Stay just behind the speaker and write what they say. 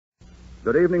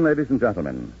Good evening, ladies and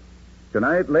gentlemen.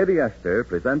 Tonight, Lady Esther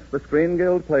presents the Screen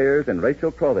Guild players in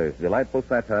Rachel Crothers' delightful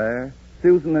satire,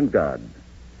 Susan and God.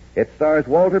 It stars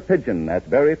Walter Pidgeon as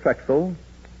Barry Trexel,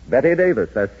 Bette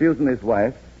Davis as Susan, his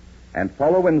wife, and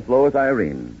Paula Winslow as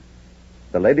Irene.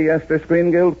 The Lady Esther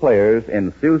Screen Guild players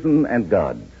in Susan and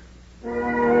God.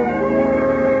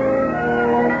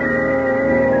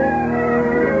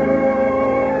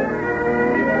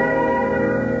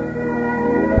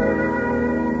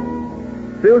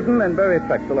 Susan and Barry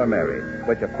Trexel are married,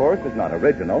 which of course is not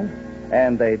original,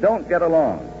 and they don't get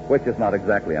along, which is not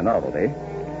exactly a novelty,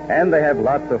 and they have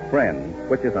lots of friends,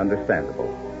 which is understandable.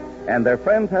 And their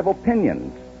friends have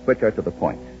opinions, which are to the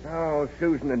point. Oh,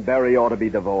 Susan and Barry ought to be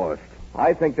divorced.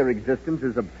 I think their existence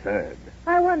is absurd.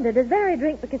 I wonder, does Barry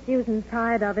drink because Susan's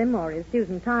tired of him, or is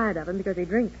Susan tired of him because he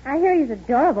drinks? I hear he's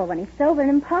adorable when he's sober and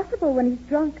impossible when he's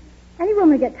drunk. Any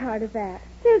woman would get tired of that.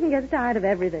 Susan gets tired of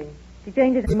everything. She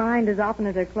changes her mind as often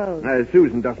as her clothes.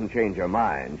 Susan doesn't change her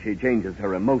mind. She changes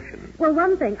her emotions. Well,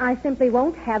 one thing, I simply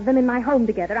won't have them in my home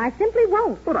together. I simply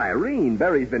won't. But Irene,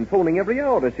 Barry's been phoning every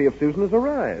hour to see if Susan has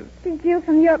arrived. She's due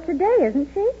from Europe today, isn't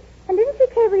she? And didn't she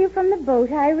cable you from the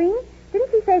boat, Irene?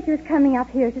 Didn't she say she was coming up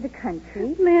here to the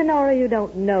country? Leonora, you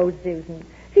don't know Susan.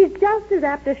 She's just as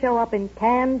apt to show up in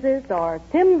Kansas or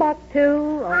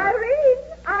Timbuktu or...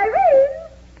 Irene!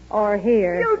 Or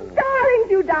here. You darlings,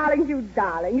 you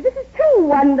darlings. This is too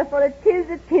wonderful. It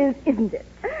is, isn't it?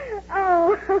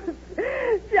 Oh,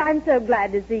 I'm so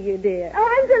glad to see you, dear.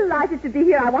 Oh, I'm delighted to be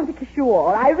here. I want to kiss you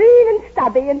all. Irene and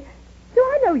Stubby and... Do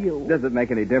I know you? Does it make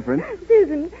any difference?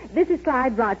 Susan, this is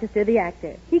Clyde Rochester, the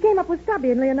actor. He came up with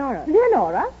Stubby and Leonora.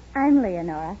 Leonora? I'm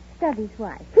Leonora, Stubby's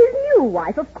wife. His new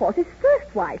wife, of course, his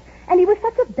first wife. And he was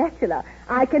such a bachelor.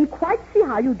 I can quite see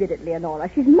how you did it, Leonora.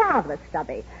 She's marvelous,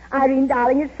 Stubby. Irene,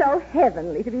 darling, it's so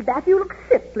heavenly to be back. You look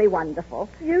simply wonderful.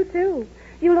 You, too.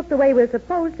 You look the way we're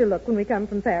supposed to look when we come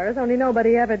from Paris, only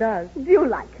nobody ever does. Do you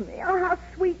like me? Oh, how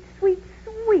sweet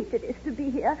it is to be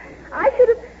here. I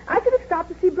should have stopped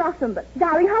to see Blossom, but,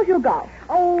 darling, how's your golf?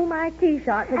 Oh, my tee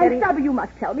shot. And, Stubby, you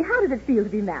must tell me, how did it feel to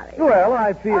be married? Well,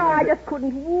 I feel... Oh, I just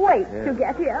couldn't wait to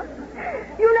get here.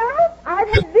 You know, I've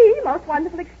had the most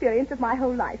wonderful experience of my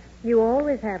whole life. You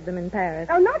always have them in Paris.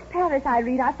 Oh, not Paris,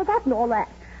 Irene. I've forgotten all that.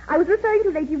 I was referring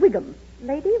to Lady Wigham.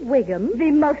 Lady Wigham?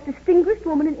 The most distinguished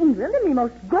woman in England and the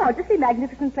most gorgeously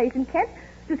magnificent place in Kent,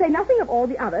 to say nothing of all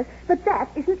the others, but that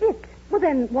isn't it. Well,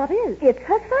 then, what is? It's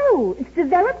her soul. It's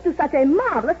developed to such a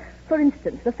marvelous... For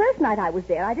instance, the first night I was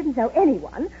there, I didn't know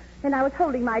anyone, and I was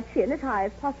holding my chin as high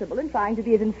as possible and trying to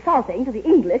be as insulting to the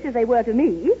English as they were to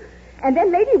me. And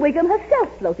then Lady Wigham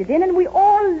herself floated in, and we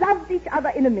all loved each other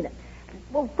in a minute.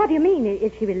 Well, what do you mean?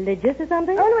 Is she religious or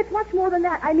something? Oh, no, it's much more than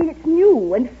that. I mean, it's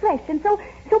new and fresh and so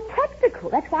practical.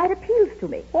 That's why it appeals to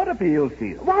me. What appeals to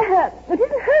you? Why, it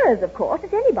isn't hers, of course.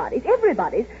 It's anybody's,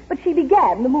 everybody's. But she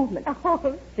began the movement.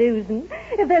 Oh, Susan,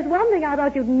 if there's one thing I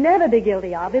thought you'd never be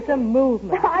guilty of, it's a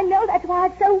movement. I know. That's why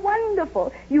it's so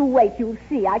wonderful. You wait, you'll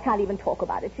see. I can't even talk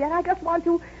about it yet. I just want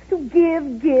to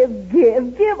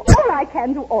give all I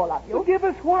can to all of you. Well, give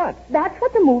us what? That's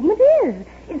what the movement is.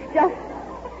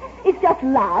 It's just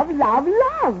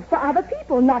love for other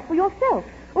people, not for yourself.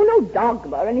 Oh, no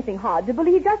dogma or anything hard to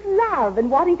believe, just love and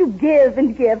wanting to give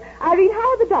and give. Irene, how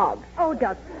are the dogs? Oh,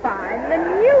 just fine. The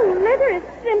new litter is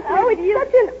simply... Oh,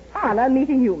 it's such an honor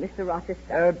meeting you, Mr.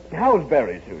 Rochester. How's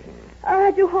Barry, Susan?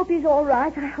 I do hope he's all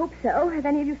right. I hope so. Have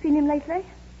any of you seen him lately?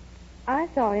 I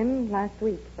saw him last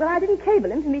week. Well, I didn't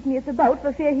cable him to meet me at the boat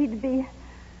for fear he'd be...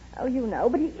 Oh, you know,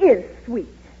 but he is sweet.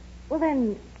 Well,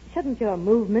 then, shouldn't your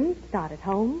movement start at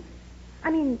home? I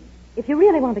mean, if you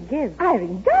really want to give...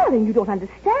 Irene, darling, you don't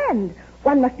understand.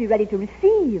 One must be ready to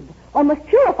receive. One must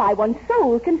purify one's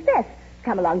soul, confess.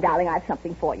 Come along, darling, I have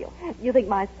something for you. You think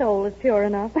my soul is pure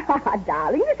enough?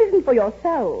 Darling, this isn't for your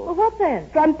soul. Well, what then?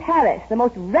 From Paris, the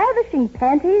most ravishing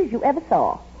panties you ever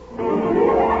saw.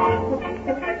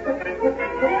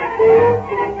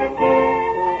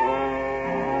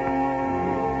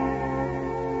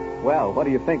 Well, what do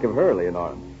you think of her,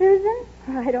 Leonora? Susan?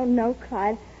 I don't know,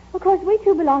 Clyde. Of course, we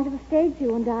two belong to the stage,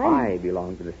 you and I. I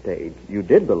belong to the stage. You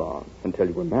did belong until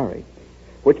you were married.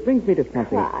 Which brings me to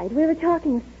something... Clyde, we were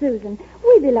talking of Susan.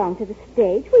 We belong to the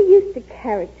stage. We're used to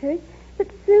characters. But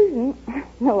Susan,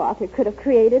 no author could have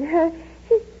created her.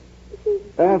 She's...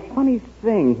 Funny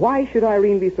thing. Why should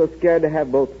Irene be so scared to have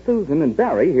both Susan and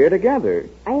Barry here together?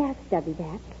 I asked Stubby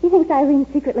that. He thinks Irene's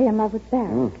secretly in love with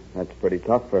Barry. Oh, that's pretty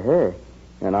tough for her.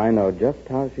 And I know just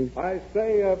how she's... I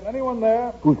say, anyone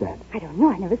there? Who's that? I don't know.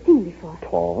 I've never seen him before.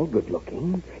 Tall,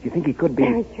 good-looking. You think he could be...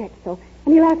 Barry Trexel.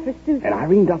 And he'll ask for Susan. And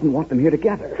Irene doesn't want them here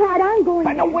together. Clyde, I'm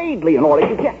going... Now, wait, Leonora.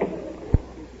 You can't...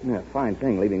 Yeah, fine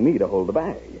thing leaving me to hold the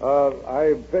bag.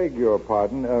 I beg your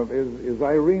pardon. Is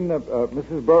Irene,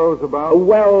 Mrs. Burroughs about?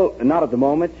 Well, not at the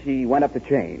moment. She went up the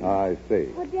chain. I see.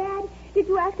 Well, Dad, did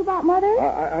you ask about Mother?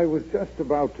 I was just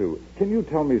about to. Can you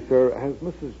tell me, sir, has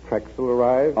Mrs. Trexel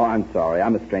arrived? Oh, I'm sorry.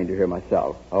 I'm a stranger here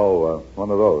myself. Oh,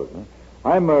 one of those, huh?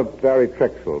 I'm Barry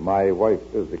Trexel. My wife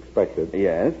is expected.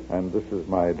 Yes? And this is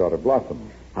my daughter,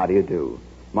 Blossom. How do you do?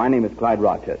 My name is Clyde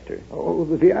Rochester. Oh,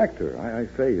 the actor. I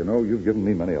say, you've given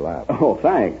me many a laugh. Oh,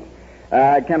 thanks.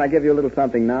 Can I give you a little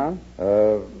something now?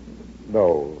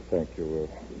 No, thank you.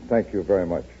 Thank you very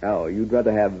much. Oh, you'd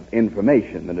rather have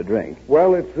information than a drink.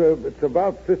 Well, it's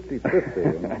about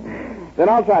 50-50. Then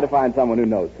I'll try to find someone who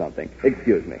knows something.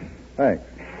 Excuse me. Thanks.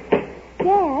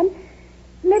 Dad,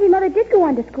 maybe Mother did go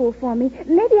on to school for me.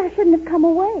 Maybe I shouldn't have come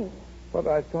away. But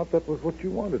I thought that was what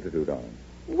you wanted to do, darling.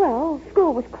 Well,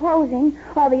 school was closing.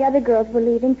 All the other girls were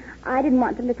leaving. I didn't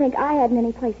want them to think I hadn't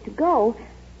any place to go.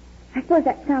 I suppose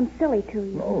that sounds silly to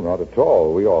you. No, not at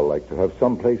all. We all like to have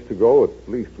some place to go. At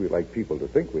least we like people to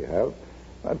think we have.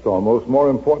 That's almost more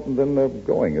important than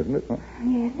going, isn't it? Huh?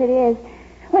 Yes, it is.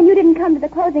 When you didn't come to the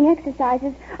closing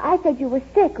exercises, I said you were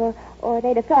sick, or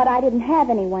they'd have thought I didn't have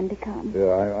anyone to come.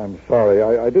 Yeah, I'm sorry.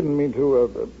 I didn't mean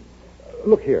to...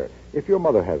 Look here. If your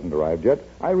mother hasn't arrived yet,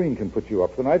 Irene can put you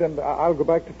up tonight, and I'll go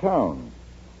back to town.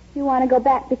 You want to go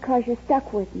back because you're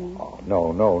stuck with me? Oh,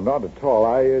 no, not at all.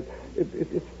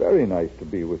 It's very nice to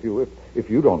be with you. If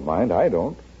you don't mind, I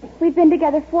don't. We've been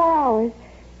together 4 hours.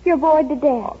 You're bored to death.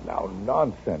 Oh, now,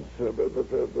 nonsense.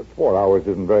 The 4 hours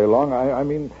isn't very long. I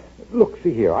mean, look,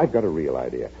 see here. I've got a real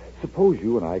idea. Suppose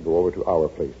you and I go over to our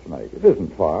place tonight. It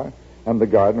isn't far. And the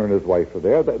gardener and his wife are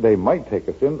there. They might take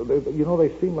us in. They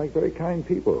seem like very kind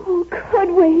people. Oh, could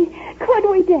we? Could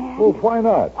we, Dad? Well, why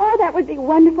not? Oh, that would be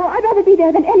wonderful. I'd rather be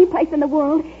there than any place in the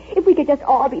world. If we could just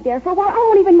all be there for a while, I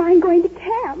won't even mind going to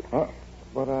camp.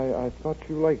 But I thought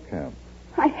you liked camp.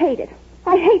 I hate it.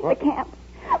 I hate the camp.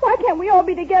 Why can't we all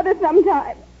be together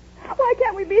sometime? Why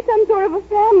can't we be some sort of a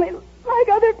family like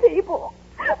other people?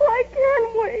 Why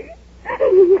can't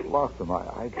we? Blossom,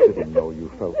 I didn't know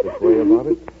you felt this way about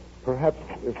it. Perhaps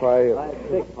if I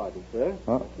beg pardon, sir.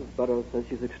 Huh? Mrs. Burroughs says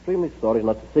she's extremely sorry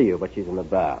not to see you, but she's in the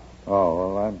bath. Oh,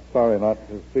 well, I'm sorry not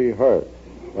to see her.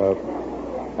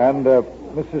 And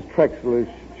Mrs. Trexel, is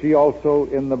she also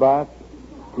in the bath?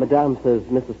 Madame says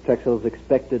Mrs. Trexel is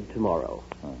expected tomorrow.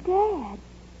 Dad,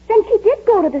 then she did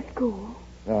go to the school.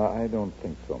 I don't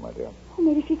think so, my dear. Oh,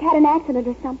 maybe she's had an accident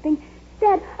or something.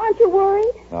 Dad, aren't you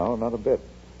worried? No, not a bit.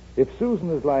 If Susan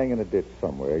is lying in a ditch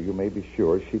somewhere, you may be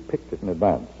sure she picked it in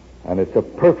advance. And it's a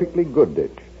perfectly good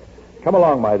ditch. Come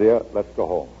along, my dear. Let's go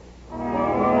home.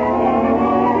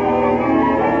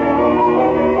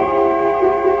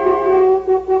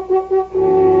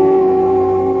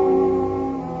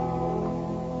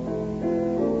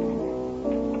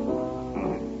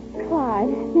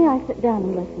 Clyde, may I sit down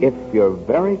and listen? If you're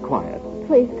very quiet.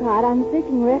 Please, Clyde, I'm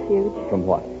seeking refuge. From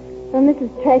what? From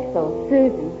Mrs. Trexel,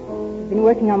 Susan. She's been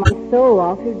working on my soul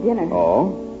all through dinner.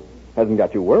 Oh? Hasn't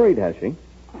got you worried, has she?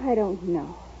 I don't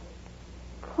know.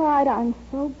 Clyde, I'm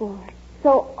so bored.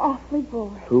 So awfully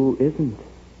bored. Who isn't?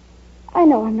 I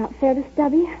know I'm not fair to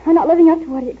Stubby. I'm not living up to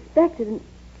what he expected, and,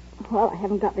 well, I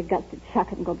haven't got the guts to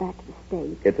chuck it and go back to the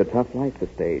stage. It's a tough life, the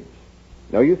stage.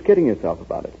 No use kidding yourself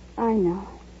about it. I know.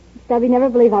 Stubby never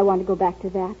believed I wanted to go back to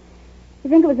that. You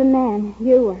think it was a man,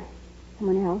 you or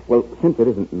someone else. Well, since it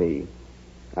isn't me,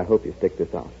 I hope you stick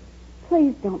this out.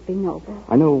 Please don't be noble.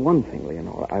 I know one thing,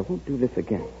 Leonora. I won't do this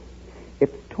again.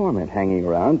 It's torment hanging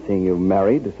around, seeing you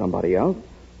married to somebody else.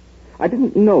 I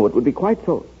didn't know it would be quite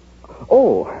so...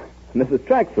 Oh, Mrs.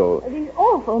 Trexel. These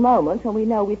awful moments when we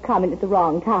know we've come in at the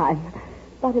wrong time.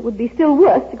 But it would be still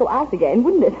worse to go out again,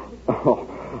 wouldn't it? Oh,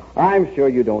 I'm sure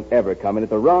you don't ever come in at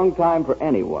the wrong time for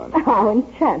anyone. How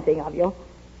enchanting of you.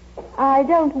 I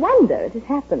don't wonder it has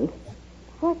happened.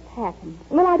 What's happened?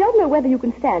 Well, I don't know whether you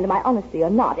can stand my honesty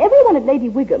or not. Everyone at Lady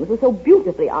Wigham's was so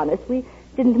beautifully honest, we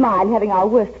didn't mind having our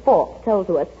worst faults told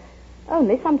to us.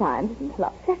 Only sometimes it's a little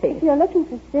upsetting. If you're looking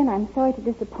for sin, I'm sorry to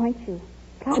disappoint you.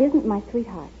 Clyde isn't my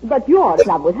sweetheart. But you're in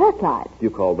love with her, Clyde. You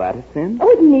call that a sin? Oh,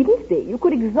 it needn't be. You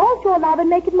could exalt your love and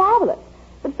make it marvelous.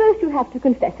 But first you have to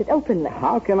confess it openly.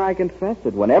 How can I confess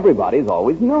it when everybody's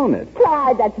always known it?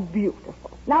 Clyde, that's beautiful.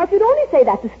 Now, if you'd only say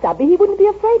that to Stubby, he wouldn't be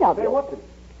afraid of you.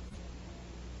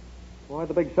 Why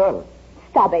the big silence?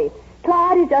 Stubby,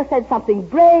 Clyde has just said something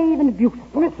brave and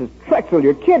beautiful. Mrs. Trexel,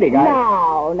 you're kidding.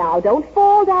 Now, don't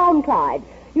fall down, Clyde.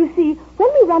 You see, when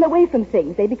we run away from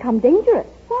things, they become dangerous.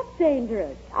 What's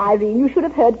dangerous? Irene, you should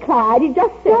have heard Clyde. He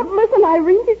just said... Don't listen,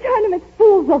 Irene. He's trying to make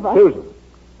fools of us. Susan,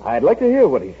 I'd like to hear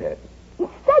what he said.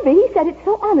 Stubby, he said it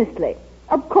so honestly.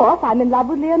 Of course, I'm in love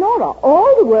with Leonora.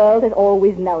 All the world has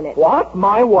always known it. What?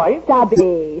 My wife?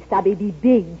 Stubby, be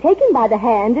big. Take him by the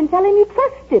hand and tell him you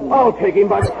trust him. I'll take him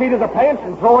by the seat of the pants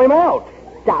and throw him out.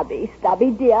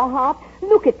 Stubby, dear heart,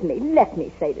 look at me. Let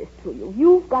me say this to you.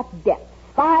 You've got depths,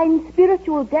 fine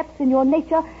spiritual depths in your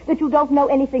nature that you don't know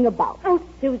anything about. Oh,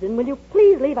 Susan, will you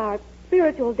please leave our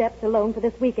spiritual depths alone for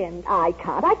this weekend? I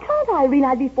can't, Irene.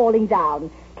 I'd be falling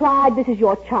down. Clyde, this is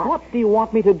your chance. What do you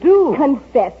want me to do?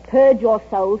 Confess, purge your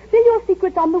soul, spill your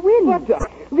secrets on the wind.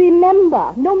 What?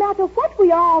 Remember, no matter what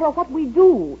we are or what we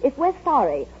do, if we're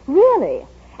sorry, really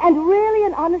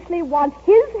and honestly want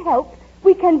his help,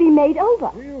 we can be made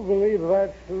over. Do you believe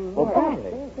that, Susan? Oh,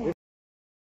 darling.